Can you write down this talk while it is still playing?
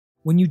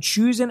When you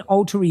choose an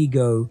alter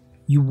ego,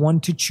 you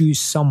want to choose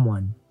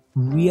someone,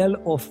 real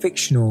or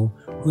fictional,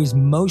 who is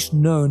most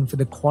known for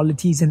the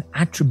qualities and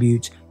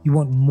attributes you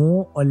want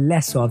more or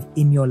less of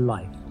in your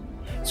life.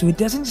 So it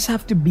doesn't just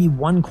have to be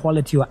one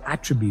quality or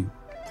attribute.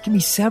 It can be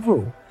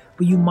several,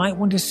 but you might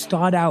want to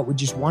start out with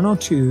just one or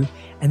two,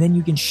 and then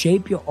you can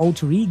shape your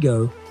alter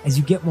ego as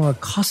you get more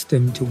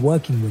accustomed to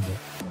working with it.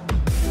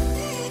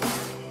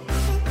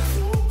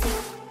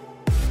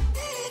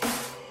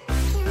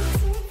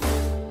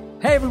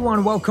 Hey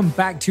everyone, welcome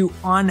back to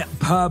On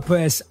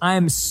Purpose. I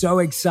am so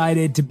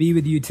excited to be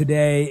with you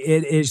today.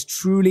 It is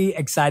truly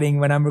exciting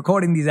when I'm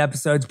recording these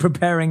episodes,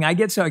 preparing. I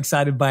get so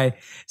excited by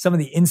some of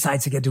the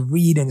insights I get to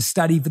read and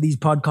study for these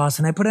podcasts.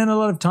 And I put in a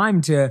lot of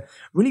time to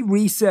really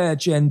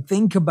research and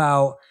think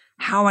about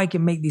how I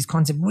can make these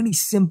concepts really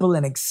simple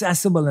and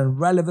accessible and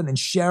relevant and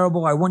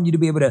shareable. I want you to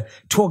be able to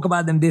talk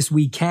about them this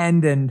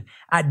weekend and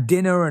at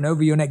dinner and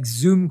over your next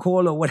Zoom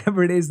call or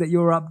whatever it is that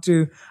you're up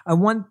to. I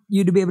want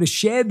you to be able to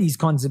share these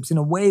concepts in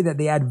a way that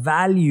they add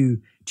value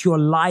to your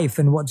life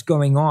and what's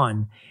going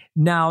on.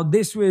 Now,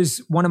 this was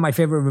one of my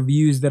favorite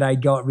reviews that I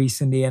got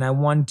recently, and I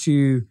want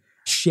to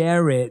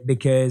share it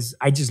because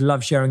I just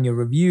love sharing your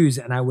reviews,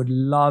 and I would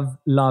love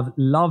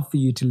for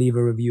you to leave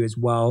a review as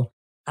well.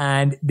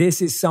 And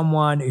this is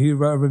someone who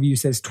wrote a review,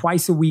 says,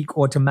 twice a week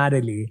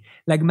automatically.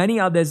 Like many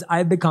others,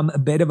 I've become a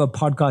bit of a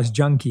podcast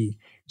junkie.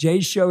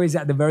 Jay's show is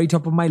at the very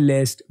top of my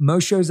list.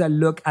 Most shows I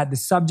look at the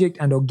subject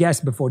and or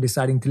guest before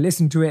deciding to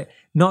listen to it.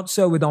 Not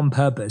so with On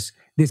Purpose.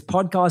 This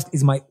podcast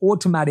is my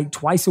automatic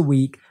twice a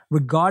week,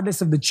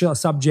 regardless of the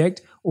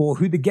subject or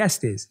who the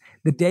guest is.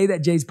 The day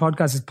that Jay's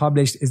podcast is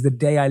published is the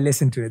day I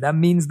listen to it. That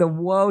means the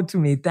world to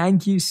me.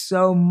 Thank you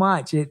so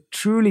much. It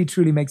truly,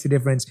 truly makes a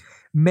difference.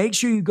 Make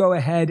sure you go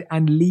ahead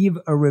and leave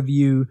a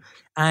review.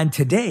 And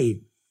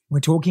today we're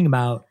talking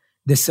about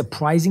the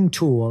surprising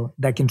tool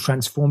that can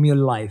transform your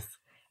life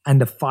and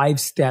the 5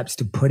 steps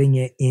to putting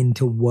it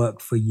into work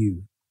for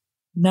you.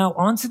 Now,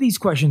 answer these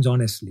questions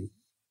honestly.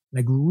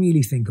 Like,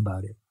 really think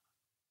about it.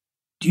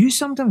 Do you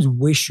sometimes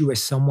wish you were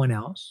someone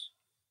else?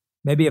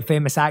 Maybe a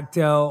famous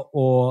actor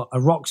or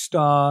a rock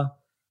star,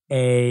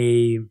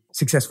 a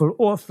successful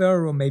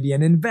author, or maybe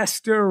an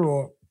investor,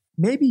 or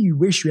maybe you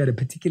wish you had a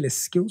particular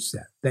skill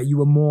set, that you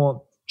were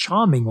more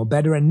charming or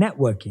better at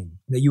networking,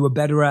 that you were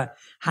better at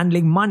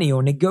handling money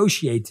or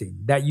negotiating,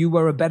 that you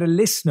were a better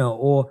listener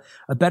or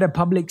a better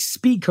public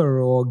speaker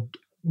or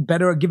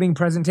better at giving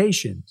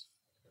presentations.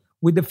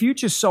 With the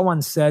future so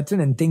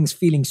uncertain and things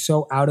feeling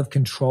so out of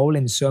control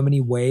in so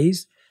many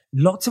ways,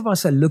 lots of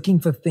us are looking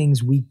for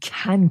things we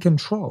can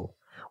control,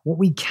 what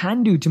we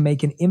can do to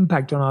make an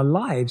impact on our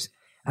lives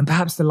and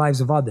perhaps the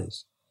lives of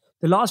others.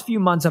 The last few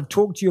months, I've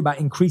talked to you about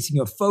increasing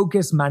your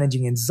focus,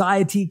 managing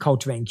anxiety,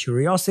 cultivating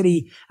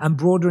curiosity, and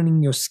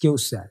broadening your skill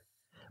set.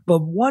 But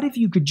what if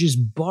you could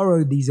just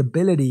borrow these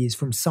abilities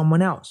from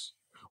someone else?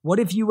 What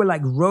if you were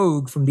like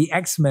Rogue from the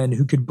X-Men,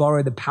 who could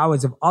borrow the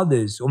powers of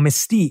others, or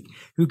Mystique,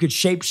 who could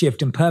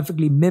shapeshift and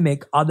perfectly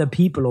mimic other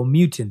people or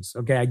mutants?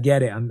 Okay, I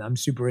get it. I'm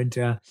super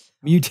into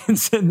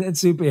mutants and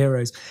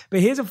superheroes.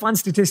 But here's a fun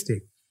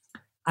statistic.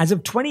 As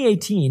of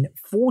 2018,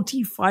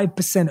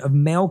 45% of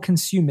male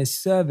consumers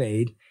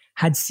surveyed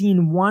had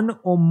seen one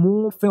or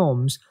more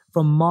films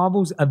from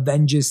Marvel's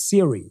Avengers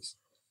series.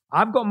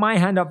 I've got my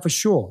hand up for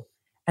sure.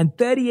 And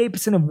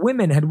 38% of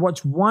women had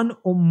watched one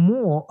or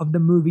more of the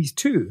movies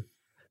too.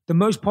 The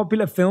most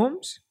popular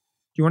films,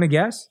 do you want to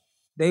guess?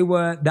 They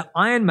were the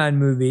Iron Man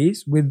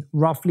movies, with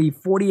roughly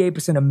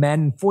 48% of men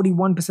and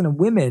 41% of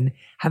women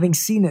having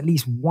seen at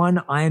least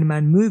one Iron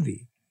Man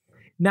movie.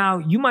 Now,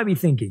 you might be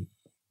thinking,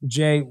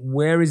 Jay,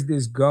 where is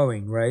this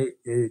going, right?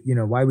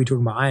 Why are we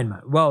talking about Iron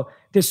Man? Well,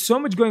 there's so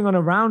much going on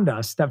around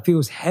us that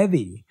feels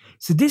heavy.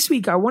 So this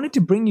week, I wanted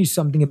to bring you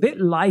something a bit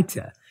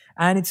lighter.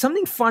 And it's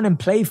something fun and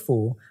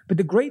playful. But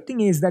the great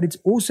thing is that it's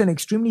also an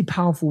extremely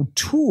powerful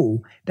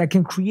tool that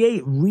can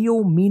create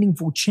real,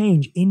 meaningful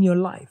change in your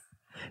life.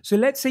 So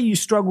let's say you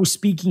struggle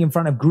speaking in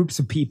front of groups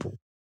of people.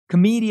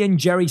 Comedian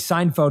Jerry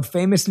Seinfeld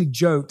famously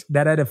joked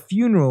that at a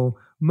funeral,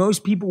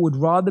 most people would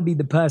rather be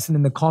the person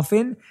in the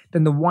coffin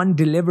than the one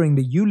delivering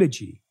the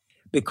eulogy,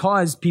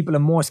 because people are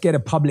more scared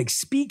of public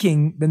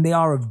speaking than they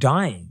are of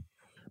dying.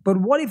 But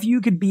what if you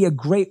could be a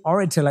great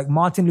orator like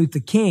Martin Luther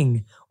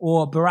King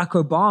or Barack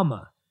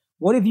Obama?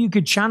 What if you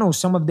could channel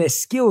some of their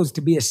skills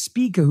to be a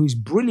speaker who's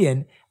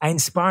brilliant at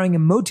inspiring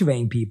and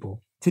motivating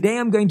people? Today,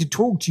 I'm going to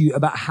talk to you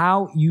about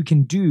how you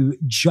can do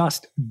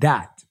just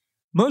that.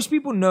 Most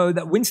people know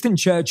that Winston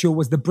Churchill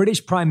was the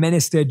British Prime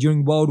Minister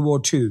during World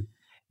War II,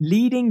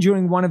 leading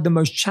during one of the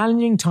most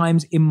challenging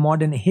times in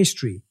modern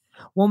history.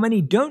 What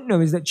many don't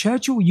know is that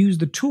Churchill used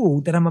the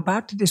tool that I'm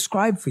about to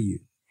describe for you.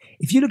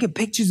 If you look at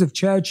pictures of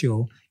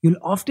Churchill, you'll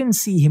often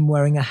see him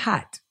wearing a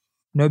hat.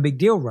 No big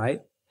deal,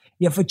 right?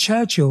 Yet for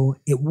Churchill,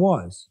 it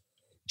was.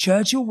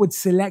 Churchill would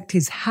select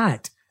his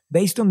hat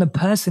based on the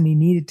person he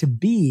needed to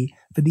be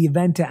for the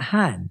event at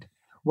hand.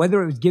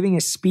 Whether it was giving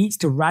a speech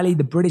to rally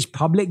the British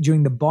public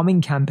during the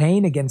bombing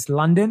campaign against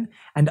London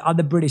and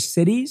other British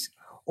cities,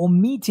 or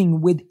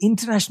meeting with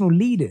international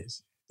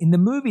leaders, In the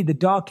movie The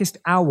Darkest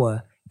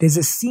Hour, there's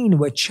a scene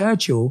where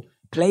Churchill,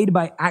 played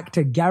by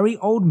actor Gary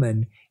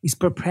Oldman, is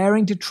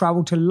preparing to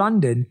travel to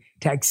London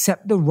to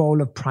accept the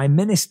role of Prime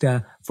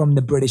Minister from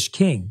the British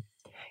King.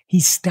 He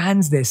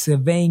stands there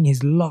surveying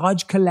his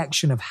large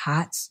collection of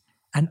hats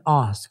and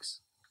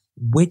asks,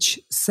 "Which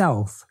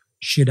self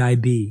should I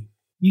be?"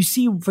 You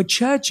see, for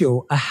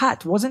Churchill, a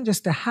hat wasn't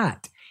just a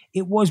hat.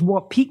 It was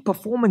what peak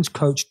performance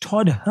coach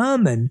Todd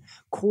Herman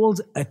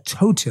calls a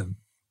totem,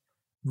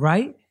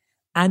 right?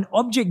 An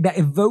object that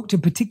evoked a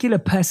particular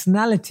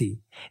personality.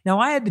 Now,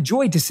 I had the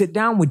joy to sit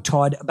down with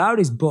Todd about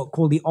his book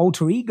called The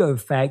Alter Ego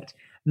Effect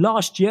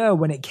last year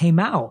when it came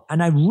out,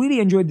 and I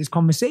really enjoyed this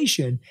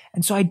conversation.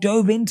 And so I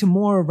dove into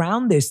more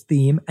around this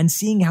theme and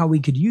seeing how we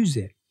could use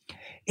it.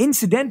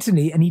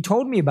 Incidentally, and he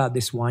told me about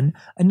this one,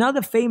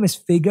 another famous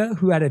figure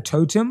who had a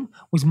totem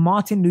was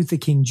Martin Luther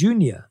King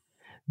Jr.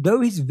 Though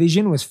his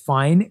vision was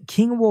fine,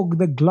 King wore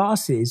the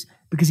glasses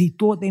because he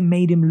thought they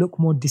made him look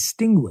more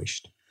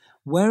distinguished.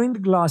 Wearing the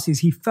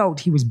glasses, he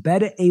felt he was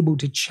better able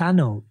to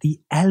channel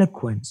the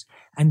eloquence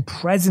and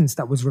presence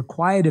that was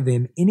required of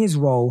him in his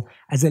role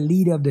as a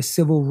leader of the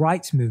civil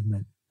rights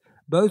movement.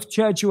 Both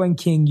Churchill and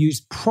King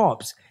used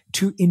props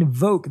to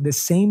invoke the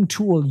same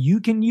tool you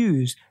can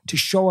use to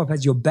show up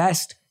as your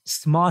best,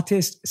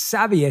 smartest,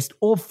 savviest,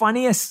 or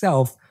funniest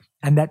self,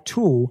 and that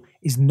tool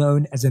is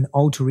known as an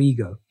alter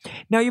ego.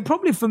 Now, you're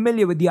probably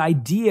familiar with the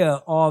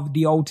idea of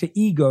the alter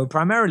ego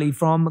primarily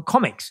from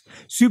comics.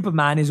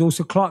 Superman is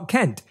also Clark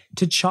Kent.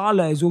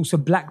 T'Challa is also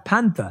Black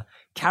Panther.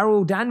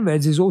 Carol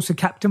Danvers is also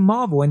Captain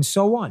Marvel, and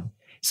so on.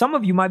 Some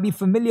of you might be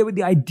familiar with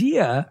the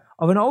idea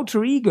of an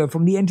alter ego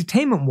from the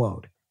entertainment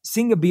world.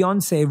 Singer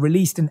Beyonce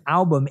released an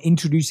album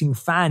introducing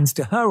fans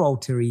to her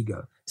alter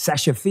ego,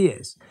 Sasha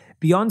Fierce.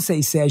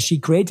 Beyonce says she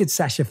created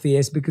Sasha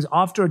Fierce because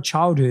after a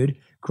childhood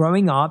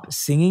growing up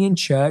singing in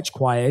church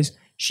choirs,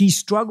 she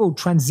struggled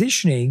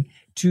transitioning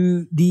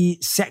to the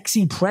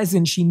sexy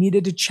presence she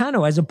needed to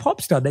channel as a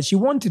pop star that she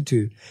wanted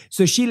to.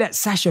 So she let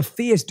Sasha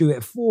Fierce do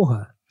it for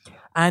her.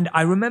 And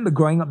I remember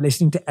growing up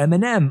listening to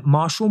Eminem,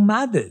 Marshall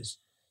Mathers,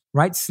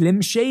 right?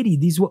 Slim Shady.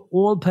 These were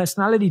all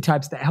personality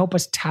types that help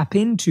us tap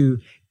into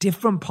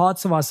different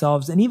parts of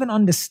ourselves and even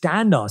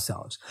understand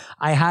ourselves.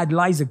 I had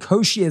Liza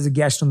Koshy as a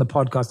guest on the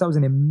podcast. That was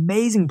an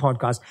amazing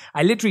podcast.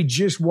 I literally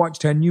just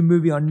watched her new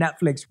movie on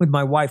Netflix with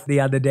my wife the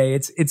other day.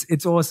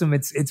 It's awesome.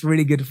 It's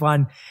really good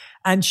fun.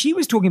 And she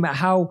was talking about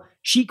how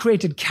she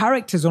created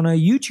characters on her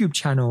YouTube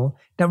channel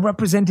that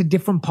represented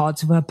different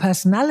parts of her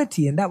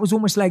personality. And that was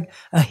almost like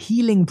a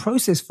healing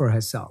process for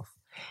herself.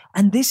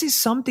 And this is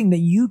something that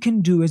you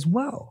can do as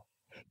well.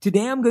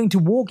 Today, I'm going to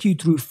walk you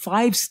through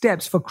 5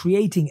 steps for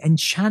creating and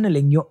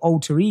channeling your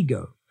alter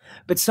ego.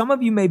 But some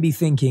of you may be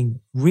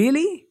thinking,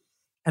 really?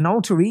 An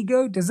alter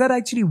ego? Does that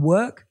actually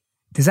work?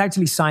 There's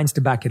actually science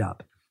to back it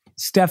up.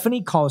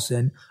 Stephanie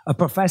Carlson, a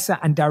professor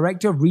and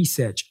director of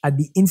research at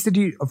the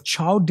Institute of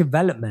Child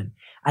Development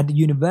at the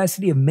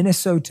University of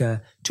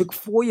Minnesota, took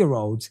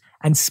 4-year-olds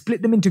and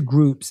split them into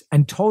groups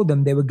and told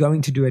them they were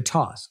going to do a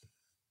task.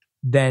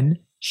 Then,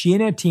 she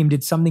and her team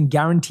did something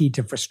guaranteed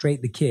to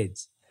frustrate the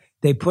kids.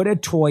 They put a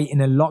toy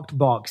in a locked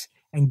box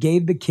and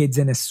gave the kids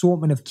an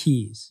assortment of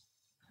keys.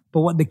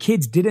 But what the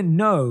kids didn't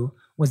know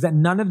was that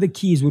none of the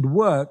keys would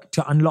work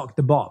to unlock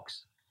the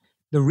box.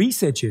 The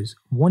researchers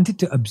wanted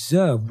to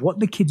observe what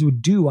the kids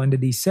would do under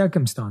these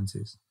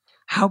circumstances,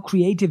 how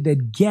creative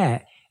they'd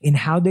get in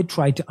how they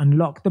tried to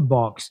unlock the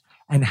box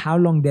and how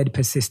long they'd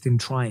persist in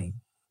trying.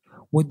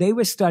 What they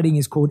were studying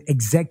is called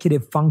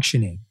executive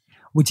functioning,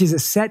 which is a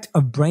set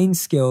of brain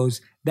skills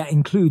that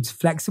includes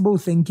flexible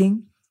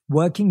thinking,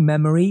 working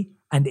memory,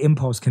 and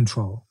impulse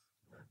control.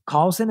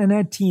 Carlson and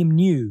her team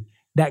knew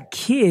that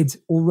kids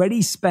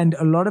already spend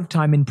a lot of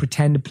time in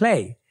pretend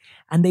play,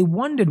 and they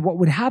wondered what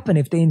would happen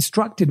if they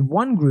instructed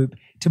one group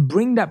to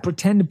bring that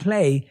pretend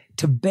play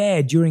to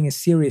bear during a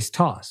serious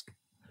task.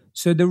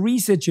 So the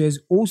researchers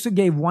also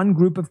gave one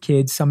group of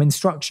kids some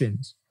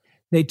instructions.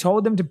 They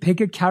told them to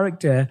pick a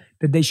character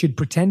that they should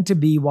pretend to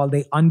be while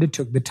they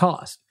undertook the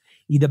task,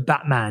 either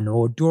Batman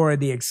or Dora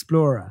the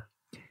Explorer.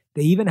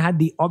 They even had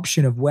the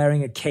option of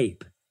wearing a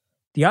cape.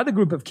 The other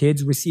group of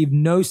kids received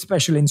no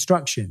special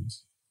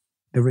instructions.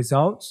 The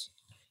results?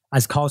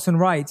 As Carlson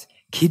writes,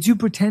 kids who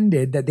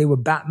pretended that they were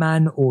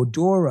Batman or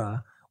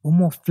Dora were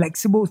more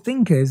flexible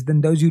thinkers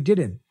than those who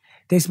didn't.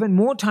 They spent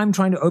more time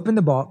trying to open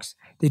the box,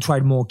 they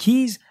tried more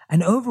keys,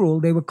 and overall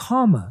they were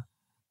calmer.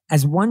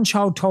 As one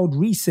child told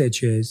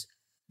researchers,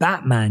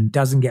 Batman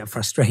doesn't get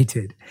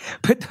frustrated.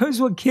 But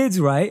those were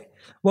kids, right?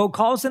 Well,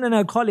 Carlson and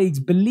her colleagues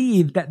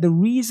believed that the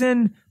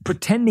reason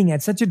pretending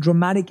had such a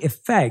dramatic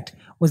effect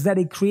was that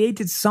it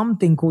created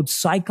something called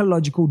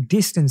psychological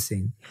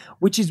distancing,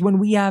 which is when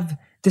we have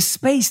the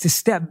space to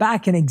step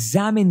back and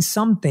examine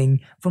something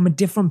from a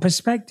different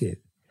perspective.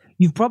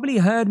 You've probably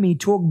heard me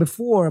talk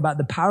before about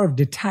the power of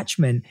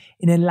detachment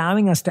in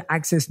allowing us to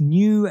access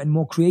new and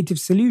more creative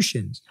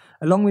solutions,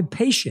 along with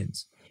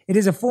patience. It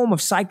is a form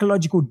of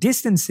psychological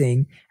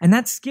distancing, and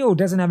that skill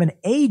doesn't have an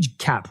age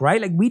cap, right?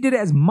 Like we did it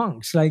as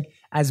monks. Like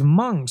as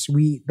monks,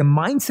 the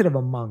mindset of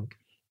a monk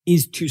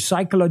is to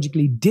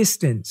psychologically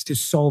distance to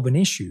solve an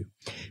issue.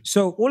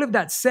 So all of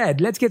that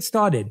said, let's get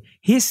started.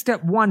 Here's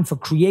step 1 for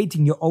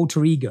creating your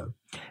alter ego.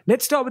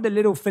 Let's start with a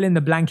little fill in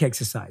the blank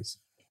exercise.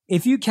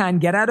 If you can,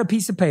 get out a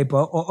piece of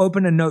paper or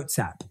open a notes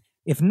app.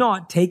 If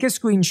not, take a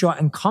screenshot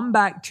and come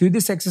back to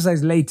this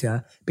exercise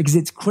later because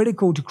it's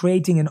critical to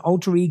creating an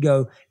alter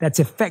ego that's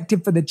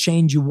effective for the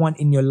change you want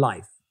in your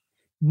life.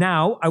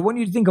 Now, I want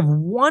you to think of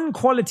one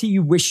quality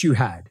you wish you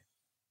had,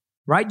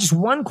 right? Just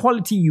one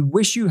quality you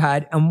wish you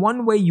had and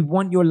one way you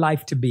want your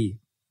life to be.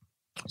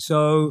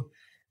 So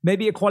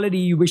maybe a quality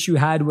you wish you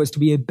had was to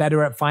be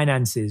better at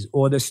finances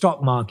or the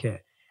stock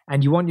market.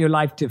 And you want your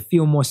life to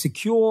feel more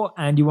secure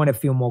and you want to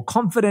feel more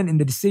confident in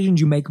the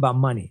decisions you make about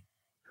money.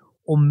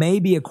 Or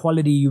maybe a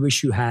quality you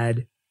wish you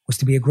had was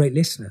to be a great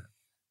listener.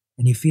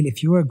 And you feel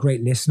if you were a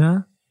great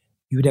listener,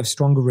 you would have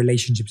stronger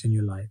relationships in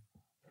your life.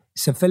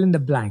 So fill in the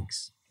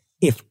blanks.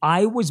 If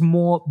I was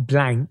more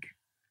blank,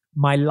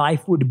 my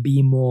life would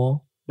be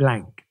more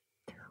blank.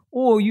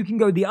 Or you can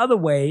go the other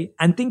way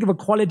and think of a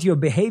quality or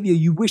behavior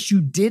you wish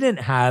you didn't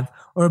have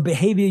or a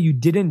behavior you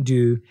didn't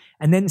do,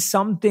 and then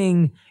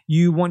something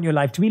you want your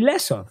life to be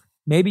less of.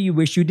 Maybe you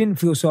wish you didn't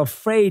feel so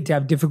afraid to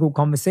have difficult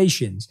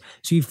conversations,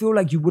 so you feel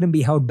like you wouldn't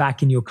be held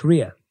back in your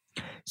career.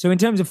 So in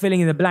terms of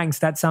filling in the blanks,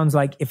 that sounds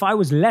like if I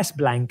was less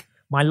blank,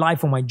 my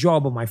life or my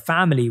job or my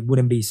family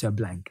wouldn't be so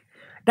blank.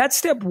 That's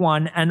step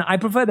 1, and I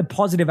prefer the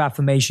positive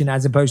affirmation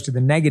as opposed to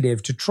the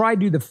negative to try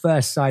do the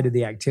first side of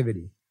the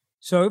activity.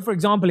 So, for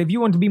example, if you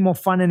want to be more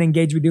fun and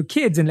engaged with your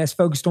kids and less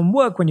focused on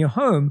work when you're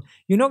home,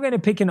 you're not going to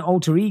pick an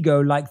alter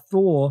ego like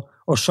Thor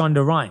or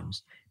Shonda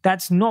Rhimes.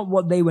 That's not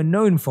what they were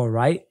known for,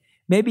 right?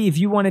 Maybe if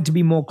you wanted to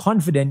be more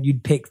confident,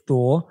 you'd pick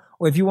Thor,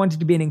 or if you wanted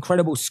to be an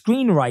incredible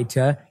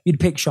screenwriter, you'd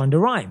pick Shonda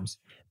Rhimes.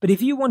 But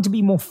if you want to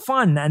be more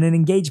fun and an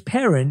engaged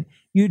parent,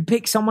 you'd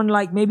pick someone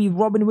like maybe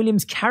Robin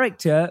Williams'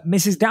 character,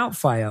 Mrs.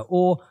 Doubtfire,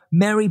 or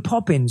Mary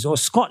Poppins, or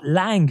Scott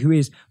Lang, who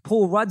is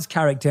Paul Rudd's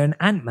character in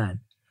Ant-Man.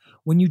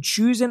 When you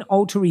choose an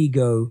alter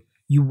ego,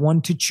 you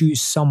want to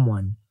choose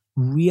someone,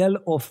 real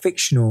or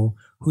fictional,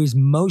 who is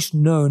most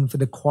known for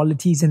the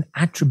qualities and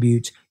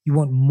attributes you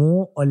want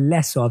more or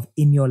less of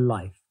in your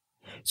life.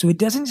 So it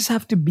doesn't just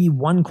have to be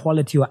one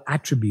quality or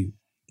attribute.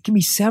 It can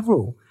be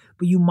several,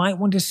 but you might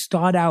want to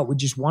start out with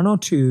just 1 or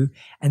 2,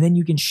 and then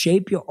you can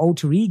shape your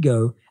alter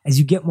ego as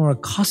you get more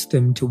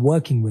accustomed to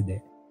working with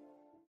it.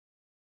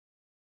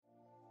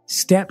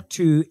 Step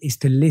 2 is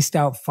to list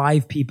out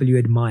 5 people you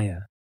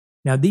admire.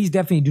 Now, these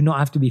definitely do not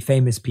have to be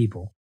famous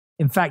people.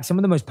 In fact, some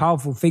of the most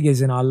powerful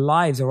figures in our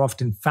lives are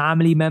often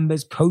family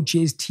members,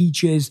 coaches,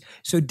 teachers.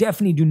 So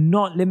definitely do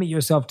not limit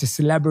yourself to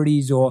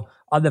celebrities or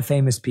other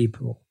famous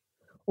people.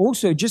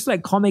 Also, just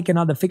like comic and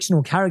other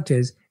fictional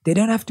characters, they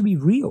don't have to be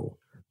real.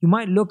 You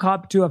might look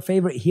up to a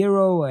favorite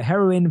hero or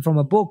heroine from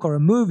a book or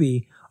a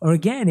movie, or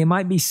again, it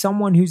might be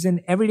someone who's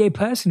an everyday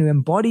person who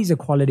embodies a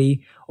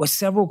quality or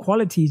several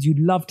qualities you'd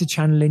love to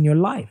channel in your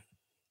life.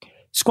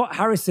 Scott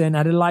Harrison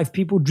had a life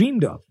people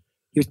dreamed of.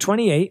 He was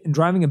 28 and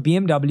driving a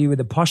BMW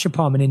with a posh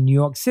apartment in New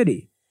York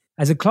City.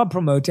 As a club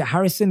promoter,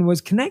 Harrison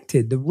was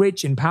connected. The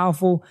rich and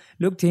powerful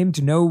looked to him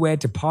to know where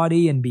to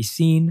party and be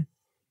seen.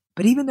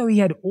 But even though he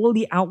had all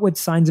the outward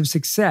signs of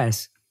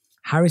success,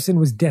 Harrison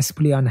was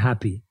desperately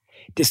unhappy,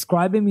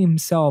 describing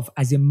himself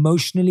as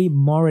emotionally,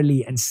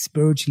 morally, and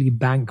spiritually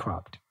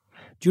bankrupt.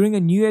 During a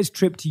New Year's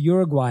trip to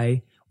Uruguay,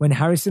 when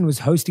Harrison was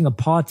hosting a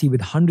party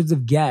with hundreds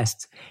of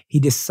guests,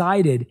 he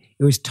decided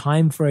it was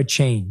time for a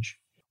change.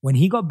 When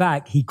he got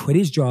back, he quit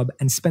his job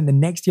and spent the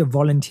next year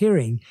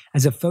volunteering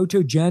as a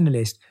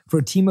photojournalist for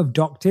a team of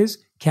doctors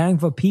caring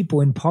for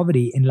people in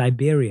poverty in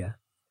Liberia.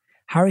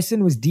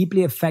 Harrison was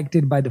deeply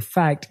affected by the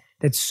fact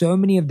that so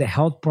many of the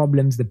health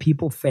problems the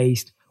people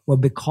faced were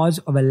because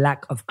of a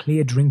lack of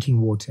clear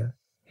drinking water.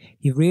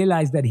 He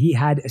realized that he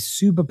had a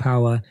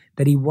superpower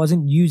that he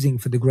wasn't using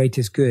for the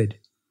greatest good.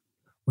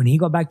 When he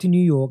got back to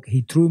New York,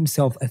 he threw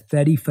himself a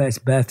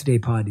 31st birthday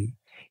party,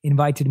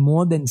 invited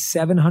more than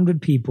 700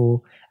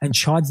 people, and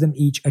charged them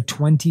each a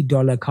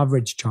 $20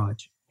 coverage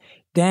charge.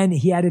 Then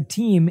he had a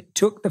team,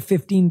 took the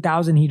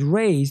 $15,000 he'd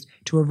raised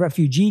to a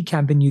refugee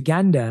camp in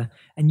Uganda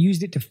and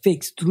used it to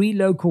fix 3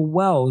 local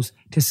wells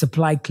to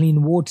supply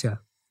clean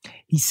water.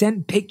 He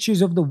sent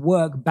pictures of the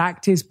work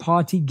back to his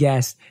party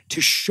guests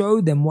to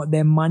show them what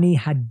their money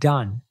had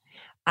done.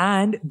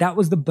 And that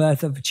was the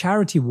birth of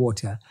Charity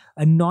Water,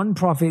 a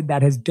nonprofit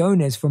that has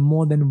donors from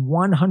more than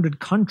 100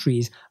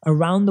 countries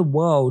around the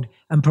world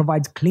and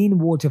provides clean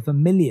water for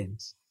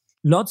millions.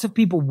 Lots of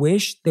people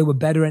wish they were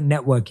better at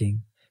networking.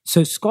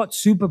 So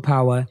Scott's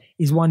superpower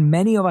is one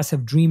many of us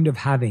have dreamed of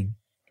having.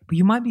 But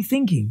you might be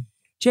thinking,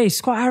 Jay,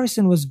 Scott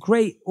Harrison was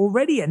great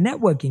already at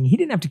networking. He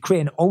didn't have to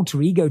create an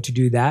alter ego to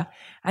do that.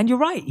 And you're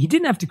right, he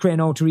didn't have to create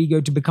an alter ego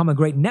to become a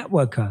great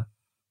networker.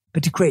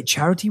 But to create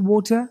Charity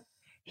Water,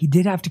 he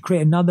did have to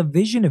create another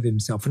vision of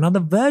himself, another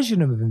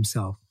version of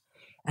himself.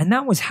 And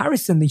that was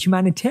Harrison, the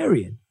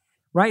humanitarian,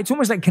 right? It's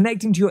almost like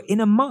connecting to your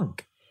inner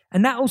monk.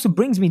 And that also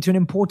brings me to an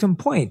important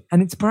point,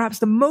 and it's perhaps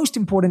the most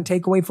important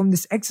takeaway from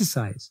this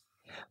exercise.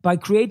 By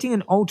creating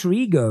an alter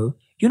ego,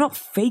 you're not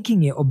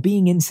faking it or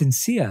being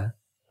insincere.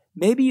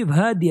 Maybe you've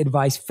heard the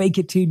advice, fake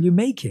it till you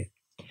make it.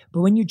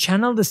 But when you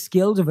channel the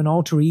skills of an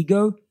alter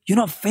ego, you're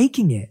not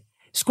faking it.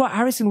 Scott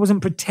Harrison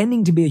wasn't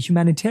pretending to be a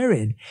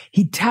humanitarian.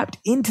 He tapped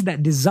into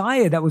that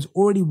desire that was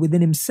already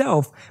within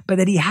himself, but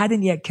that he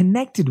hadn't yet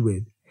connected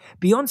with.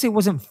 Beyonce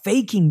wasn't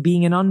faking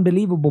being an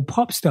unbelievable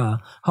pop star.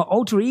 Her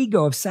alter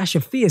ego of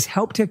Sasha Fierce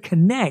helped her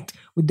connect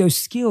with those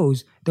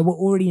skills that were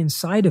already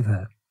inside of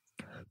her.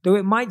 Though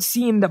it might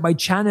seem that by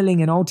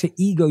channeling an alter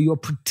ego, you're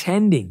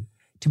pretending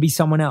to be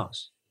someone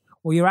else.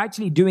 What you're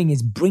actually doing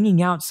is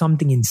bringing out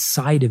something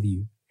inside of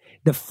you.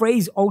 The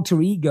phrase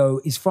alter ego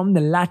is from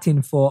the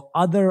Latin for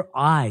other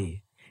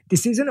I.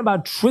 This isn't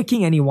about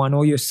tricking anyone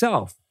or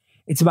yourself.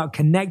 It's about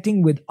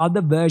connecting with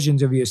other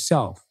versions of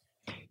yourself.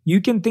 You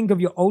can think of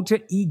your alter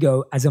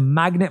ego as a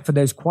magnet for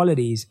those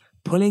qualities,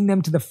 pulling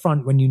them to the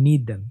front when you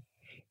need them.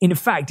 In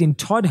fact, in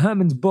Todd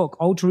Herman's book,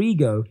 Alter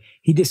Ego,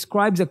 he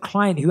describes a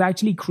client who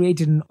actually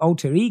created an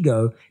alter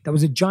ego that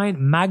was a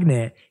giant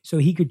magnet so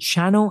he could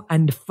channel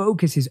and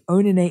focus his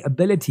own innate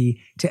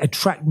ability to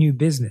attract new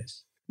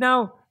business.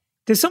 Now,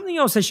 there's something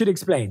else I should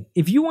explain.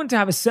 If you want to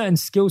have a certain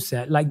skill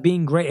set, like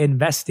being great at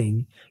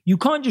investing, you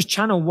can't just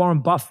channel Warren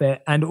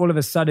Buffett and all of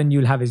a sudden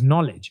you'll have his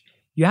knowledge.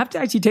 You have to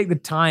actually take the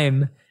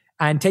time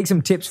and take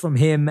some tips from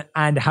him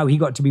and how he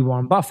got to be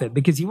Warren Buffett,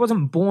 because he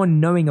wasn't born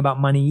knowing about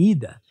money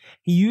either.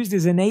 He used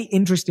his innate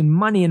interest in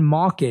money and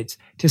markets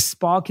to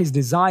spark his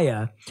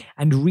desire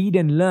and read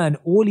and learn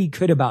all he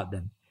could about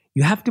them.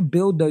 You have to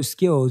build those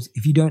skills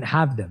if you don't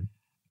have them.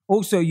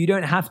 Also, you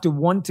don't have to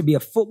want to be a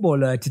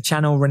footballer to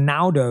channel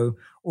Ronaldo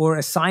or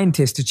a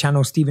scientist to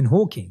channel Stephen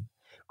Hawking.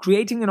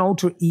 Creating an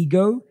alter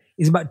ego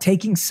is about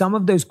taking some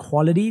of those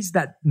qualities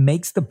that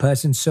makes the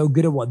person so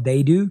good at what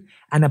they do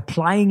and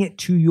applying it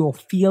to your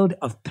field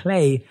of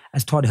play,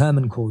 as Todd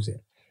Herman calls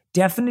it.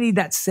 Definitely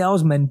that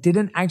salesman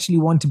didn't actually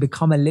want to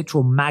become a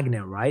literal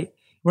magnet, right?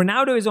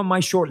 Ronaldo is on my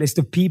short list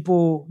of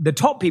people, the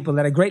top people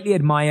that I greatly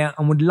admire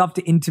and would love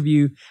to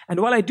interview. And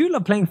while I do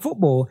love playing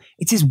football,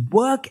 it's his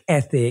work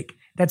ethic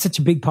that's such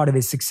a big part of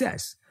his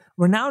success.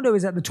 Ronaldo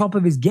is at the top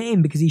of his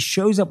game because he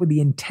shows up with the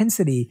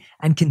intensity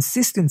and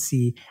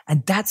consistency,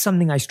 and that's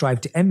something I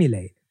strive to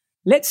emulate.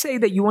 Let's say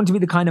that you want to be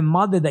the kind of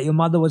mother that your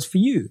mother was for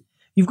you.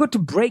 You've got to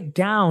break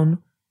down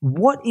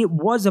what it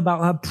was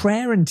about her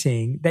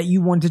parenting that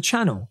you want to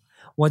channel.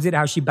 Was it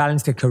how she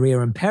balanced her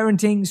career and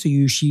parenting so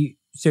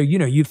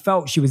you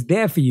felt she was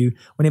there for you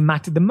when it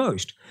mattered the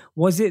most?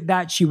 Was it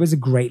that she was a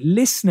great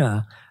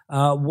listener?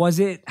 Was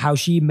it how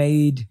she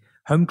made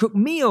home-cooked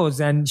meals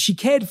and she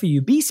cared for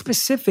you? Be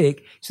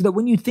specific so that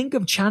when you think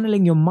of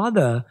channeling your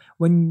mother,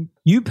 when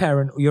you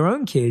parent your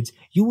own kids,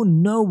 you will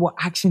know what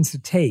actions to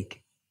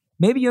take.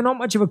 Maybe you're not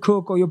much of a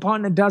cook or your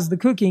partner does the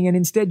cooking and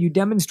instead you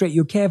demonstrate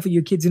your care for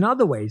your kids in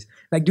other ways,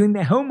 like doing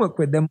their homework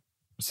with them.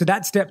 So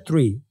that's step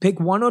 3. Pick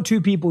 1 or 2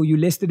 people you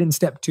listed in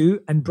step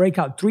 2 and break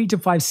out 3 to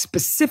 5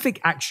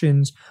 specific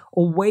actions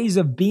or ways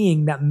of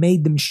being that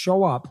made them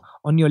show up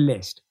on your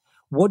list.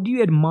 What do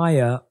you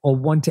admire or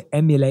want to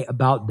emulate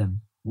about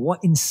them?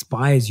 What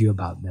inspires you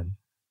about them?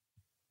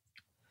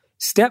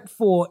 Step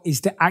 4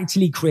 is to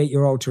actually create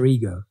your alter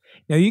ego.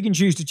 Now, you can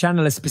choose to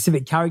channel a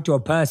specific character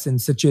or person,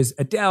 such as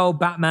Adele,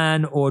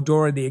 Batman, or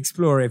Dora the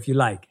Explorer if you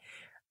like.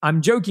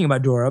 I'm joking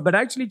about Dora, but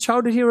actually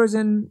childhood heroes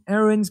and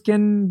heroines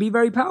can be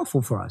very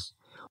powerful for us.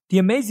 The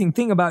amazing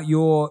thing about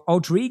your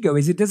alter ego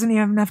is it doesn't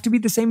even have to be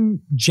the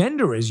same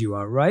gender as you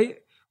are, right?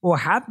 Or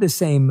have the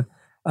same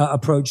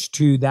approach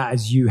to that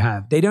as you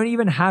have. They don't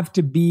even have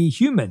to be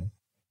human.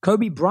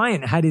 Kobe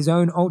Bryant had his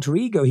own alter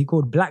ego he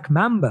called Black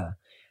Mamba,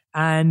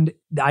 and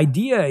the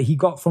idea he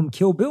got from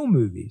Kill Bill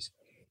movies.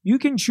 You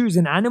can choose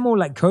an animal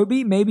like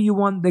Kobe. Maybe you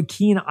want the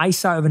keen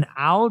eyesight of an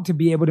owl to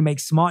be able to make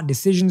smart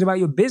decisions about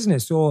your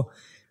business or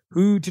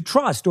who to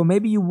trust. Or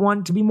maybe you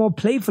want to be more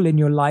playful in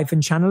your life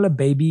and channel a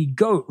baby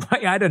goat,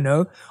 right? I don't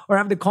know. Or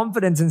have the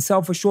confidence and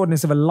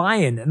self-assuredness of a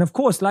lion. And of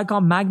course, like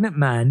our magnet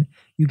man,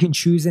 you can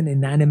choose an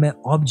inanimate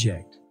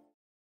object.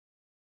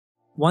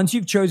 Once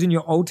you've chosen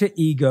your alter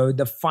ego,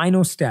 the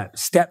final step,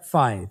 step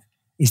 5,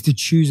 is to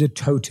choose a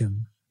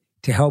totem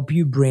to help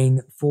you bring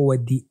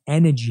forward the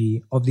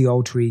energy of the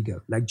alter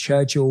ego, like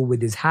Churchill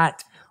with his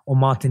hat, or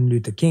Martin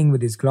Luther King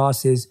with his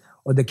glasses,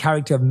 or the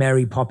character of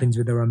Mary Poppins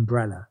with her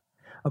umbrella.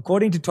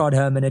 According to Todd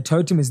Herman, a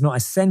totem is not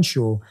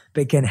essential,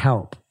 but it can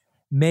help.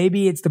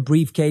 Maybe it's the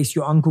briefcase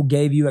your uncle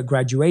gave you at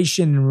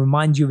graduation and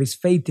reminds you of his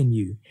faith in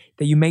you,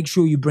 that you make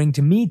sure you bring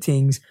to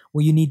meetings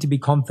where you need to be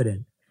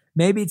confident.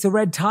 Maybe it's a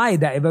red tie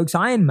that evokes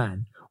Iron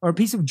Man, or a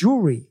piece of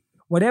jewelry.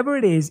 Whatever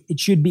it is, it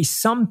should be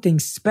something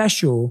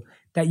special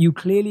that you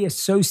clearly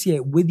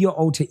associate with your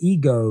alter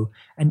ego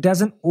and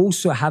doesn't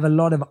also have a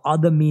lot of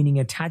other meaning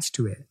attached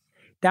to it.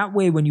 That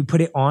way, when you put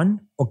it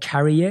on or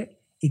carry it,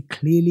 it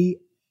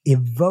clearly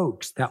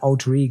evokes that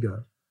alter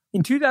ego.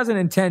 In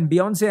 2010,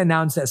 Beyonce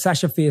announced that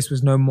Sasha Fierce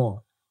was no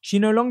more. She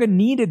no longer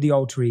needed the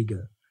alter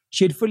ego.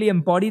 She had fully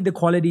embodied the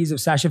qualities of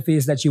Sasha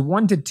Fierce that she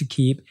wanted to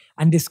keep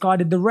and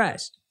discarded the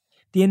rest.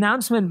 The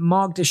announcement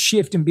marked a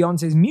shift in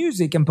Beyonce's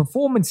music and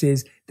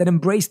performances that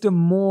embraced a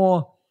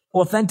more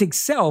authentic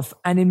self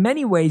and in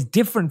many ways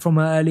different from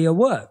her earlier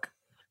work.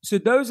 So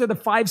those are the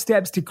 5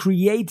 steps to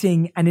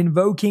creating and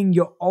invoking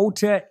your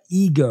alter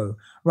ego,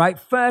 right?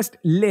 First,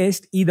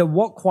 list either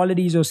what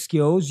qualities or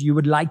skills you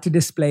would like to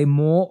display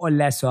more or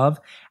less of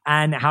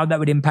and how that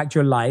would impact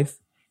your life.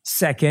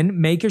 Second,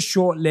 make a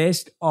short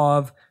list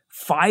of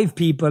 5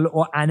 people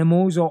or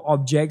animals or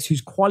objects whose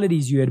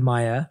qualities you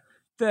admire.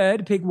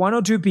 Third, pick 1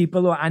 or 2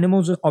 people or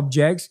animals or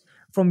objects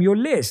from your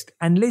list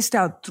and list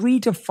out 3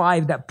 to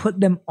 5 that put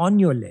them on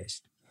your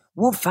list.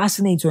 What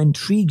fascinates or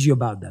intrigues you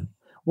about them?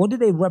 What do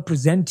they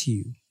represent to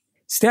you?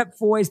 Step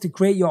 4 is to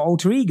create your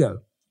alter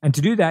ego. And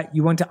to do that,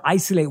 you want to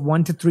isolate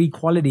 1 to 3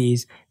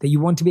 qualities that you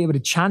want to be able to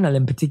channel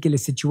in particular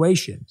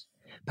situations.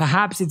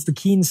 Perhaps it's the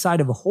keen sight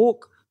of a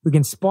hawk who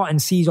can spot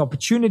and seize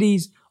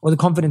opportunities, or the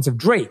confidence of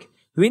Drake,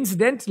 who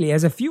incidentally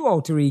has a few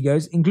alter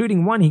egos,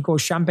 including one he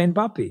calls Champagne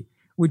Papi,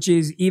 which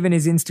is even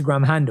his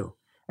Instagram handle.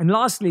 And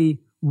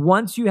lastly,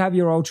 once you have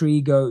your alter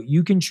ego,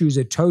 you can choose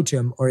a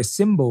totem or a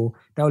symbol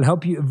that will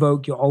help you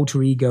evoke your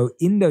alter ego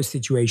in those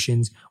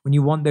situations when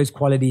you want those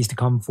qualities to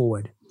come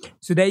forward.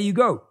 So there you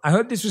go. I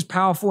hope this was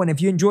powerful. And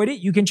if you enjoyed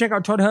it, you can check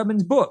out Todd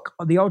Herman's book,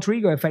 The Alter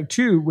Ego Effect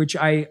 2, which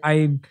I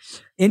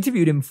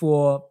interviewed him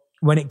for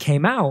when it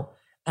came out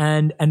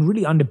and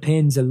really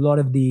underpins a lot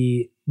of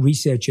the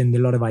research and a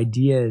lot of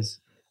ideas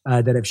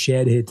that I've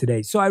shared here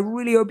today. So I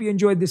really hope you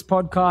enjoyed this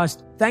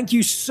podcast. Thank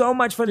you so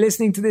much for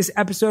listening to this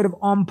episode of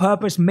On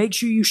Purpose. Make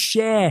sure you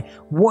share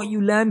what you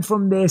learned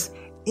from this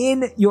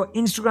in your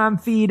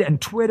Instagram feed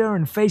and Twitter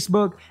and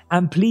Facebook.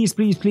 And please,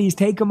 please, please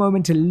take a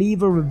moment to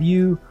leave a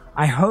review.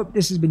 I hope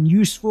this has been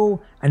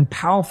useful and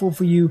powerful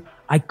for you.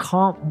 I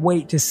can't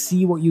wait to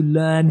see what you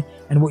learn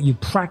and what you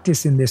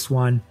practice in this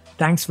one.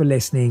 Thanks for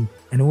listening,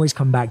 and always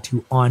come back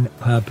to On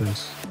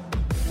Purpose.